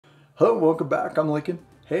Hello, welcome back. I'm Lincoln.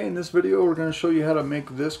 Hey, in this video we're going to show you how to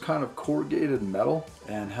make this kind of corrugated metal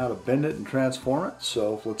and how to bend it and transform it.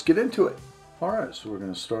 So let's get into it. Alright, so we're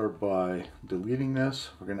going to start by deleting this.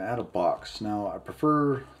 We're going to add a box. Now I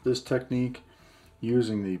prefer this technique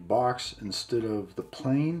using the box instead of the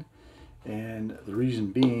plane, and the reason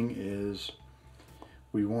being is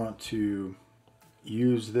we want to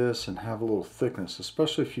use this and have a little thickness,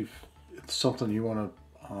 especially if it's something you want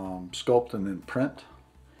to sculpt and then print,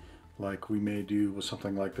 like we may do with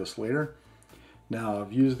something like this later. Now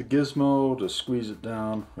I've used the gizmo to squeeze it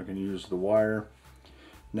down. I can use the wire.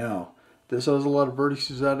 Now this has a lot of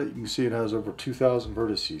vertices at it. You can see it has over 2,000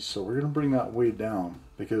 vertices. So we're going to bring that way down,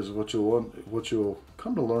 because what you'll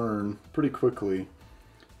come to learn pretty quickly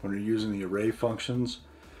when you're using the array functions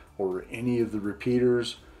or any of the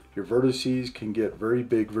repeaters, your vertices can get very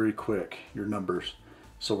big very quick, your numbers.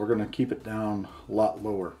 So we're going to keep it down a lot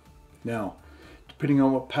lower. Now, depending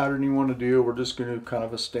on what pattern you want to do, we're just going to do kind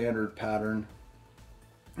of a standard pattern.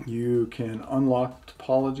 You can unlock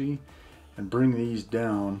topology and bring these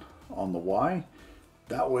down on the Y.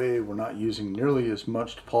 That way we're not using nearly as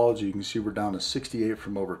much topology. You can see we're down to 68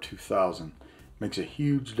 from over 2,000. Makes a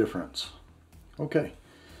huge difference. Okay,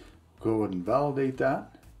 go ahead and validate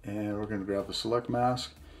that, and we're going to grab the select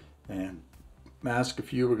mask and mask a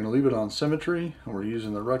few. We're going to leave it on symmetry, and we're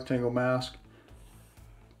using the rectangle mask.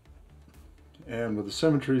 And with the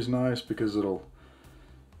symmetry is nice because it'll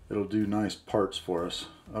do nice parts for us.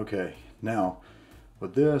 Okay, now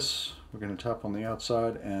with this we're going to tap on the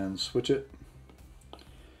outside and switch it,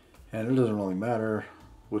 and it doesn't really matter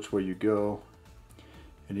which way you go.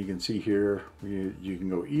 And you can see here you can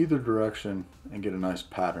go either direction and get a nice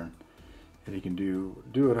pattern, and you can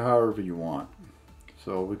do it however you want.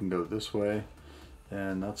 So we can go this way,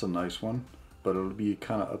 and that's a nice one, but it'll be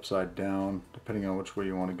kind of upside down depending on which way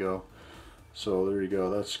you want to go. So there you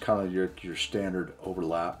go, that's kind of your standard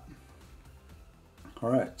overlap.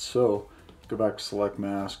 Alright, so go back to select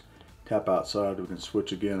mask, tap outside. We can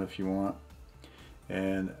switch again if you want,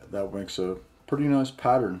 and that makes a pretty nice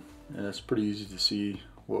pattern, and it's pretty easy to see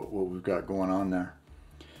what we've got going on there.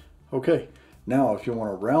 Okay, now if you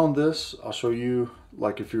want to round this, I'll show you,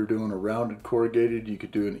 like if you're doing a rounded corrugated, you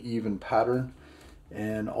could do an even pattern,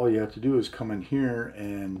 and all you have to do is come in here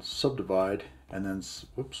and subdivide, and then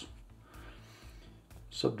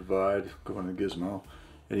subdivide, go into gizmo,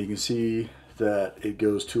 and you can see that it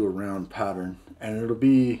goes to a round pattern, and it'll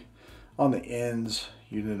be on the ends.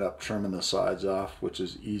 You end up trimming the sides off, which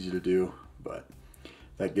is easy to do, but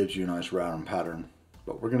that gives you a nice round pattern.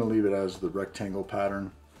 But we're going to leave it as the rectangle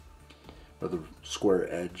pattern, or the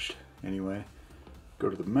square edged anyway. Go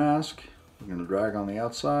to the mask, we're going to drag on the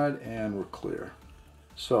outside, and we're clear.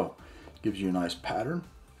 So it gives you a nice pattern.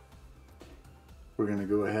 We're going to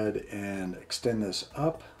go ahead and extend this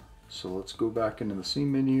up. So let's go back into the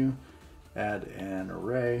scene menu, add an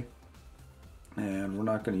array, and we're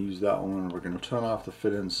not going to use that one. We're going to turn off the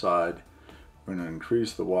fit inside. We're going to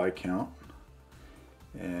increase the Y count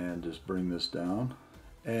and just bring this down,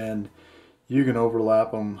 and you can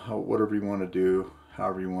overlap them whatever you want to do,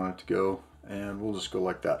 however you want it to go, and we'll just go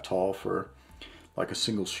like that tall for like a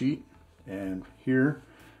single sheet. And here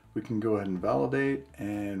we can go ahead and validate,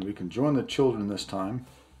 and we can join the children this time,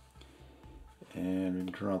 and we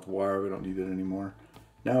can turn off the wire. We don't need it anymore.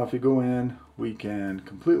 Now if you go in, we can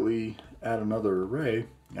completely add another array,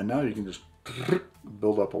 and now you can just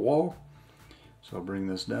build up a wall. So I'll bring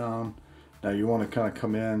this down. Now you want to kind of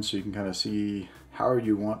come in so you can kind of see how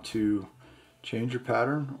you want to change your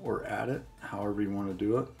pattern or add it, however you want to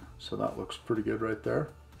do it. So that looks pretty good right there.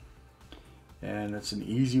 And it's an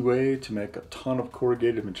easy way to make a ton of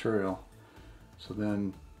corrugated material. So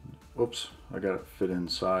then, whoops, I got it fit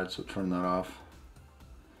inside, so turn that off.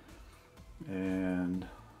 And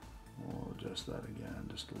we'll adjust that again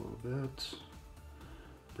just a little bit.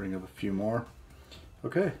 Bring up a few more.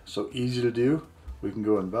 Okay, so easy to do. We can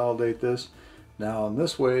go and validate this. Now in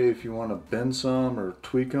this way, if you want to bend some or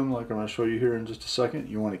tweak them, like I'm going to show you here in just a second,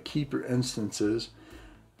 you want to keep your instances.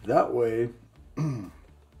 That way,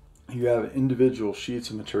 you have individual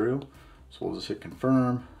sheets of material. So we'll just hit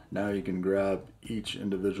confirm. Now you can grab each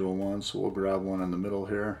individual one. So we'll grab one in the middle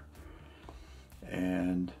here.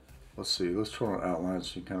 And let's see, let's turn on outline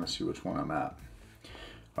so you can kind of see which one I'm at.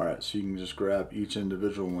 Alright, so you can just grab each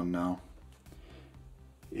individual one now.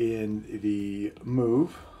 In the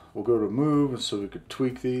move, we'll go to move, so we could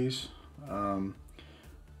tweak these.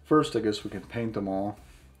 First, I guess we can paint them all.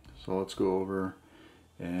 So let's go over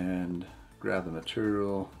and grab the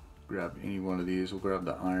material. Grab any one of these. We'll grab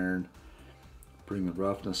the iron, bring the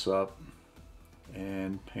roughness up,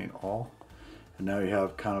 and paint all. And now you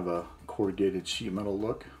have kind of a corrugated sheet metal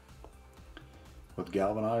look. with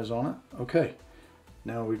galvanized on it. Okay,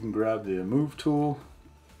 now we can grab the move tool,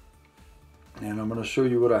 and I'm going to show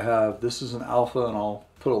you what I have. This is an alpha, and I'll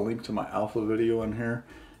put a link to my alpha video in here.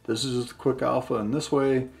 This is just a quick alpha, and this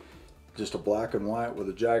way, just a black and white with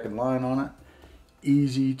a jagged line on it.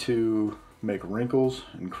 Easy to make wrinkles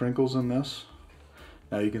and crinkles in this.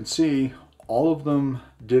 Now you can see all of them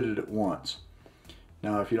did it at once.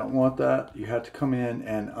 Now if you don't want that, you have to come in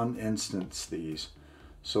and uninstance these.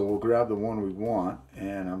 So we'll grab the one we want,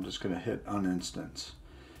 and I'm just going to hit uninstance.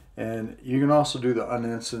 And you can also do the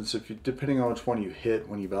uninstance if you, depending on which one you hit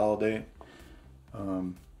when you validate.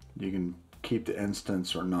 You can keep the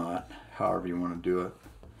instance or not, however you want to do it.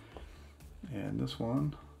 And this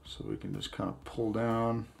one, so we can just kind of pull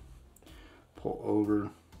down, pull over,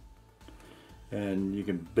 and you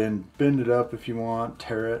can bend it up if you want,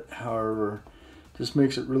 tear it, however. Just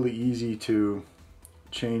makes it really easy to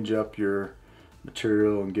change up your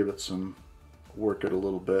material and give it some, work it a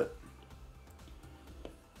little bit.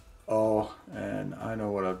 Oh, and I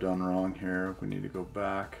know what I've done wrong here. We need to go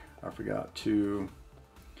back. I forgot to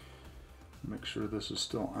make sure this is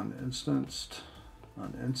still uninstanced,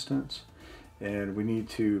 and we need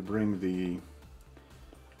to bring the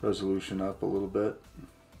resolution up a little bit,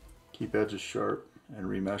 keep edges sharp, and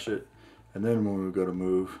remesh it. And then when we go to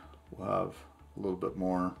move, we'll have a little bit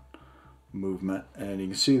more movement. And you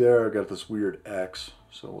can see there I got this weird X,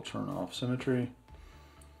 so we'll turn off symmetry,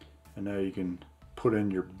 and now you can put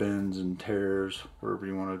in your bends and tears wherever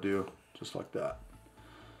you want to do, just like that.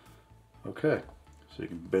 Okay, so you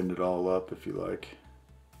can bend it all up if you like,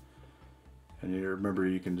 and you remember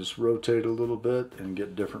you can just rotate a little bit and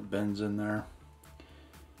get different bends in there.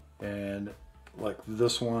 And like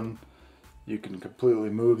this one, you can completely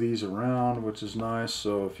move these around, which is nice.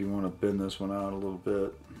 So if you want to bend this one out a little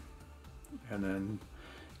bit and then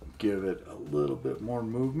give it a little bit more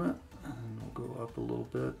movement, and we'll go up a little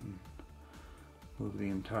bit and move the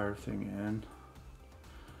entire thing in,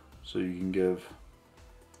 so you can give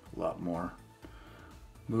a lot more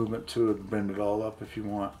movement to it, bend it all up if you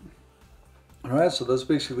want. Alright, so that's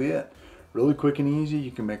basically it. Really quick and easy.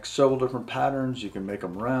 You can make several different patterns. You can make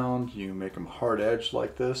them round, you can make them hard edged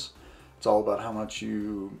like this. It's all about how much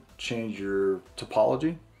you change your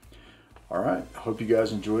topology. Alright, I hope you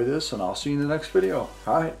guys enjoy this, and I'll see you in the next video.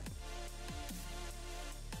 Alright.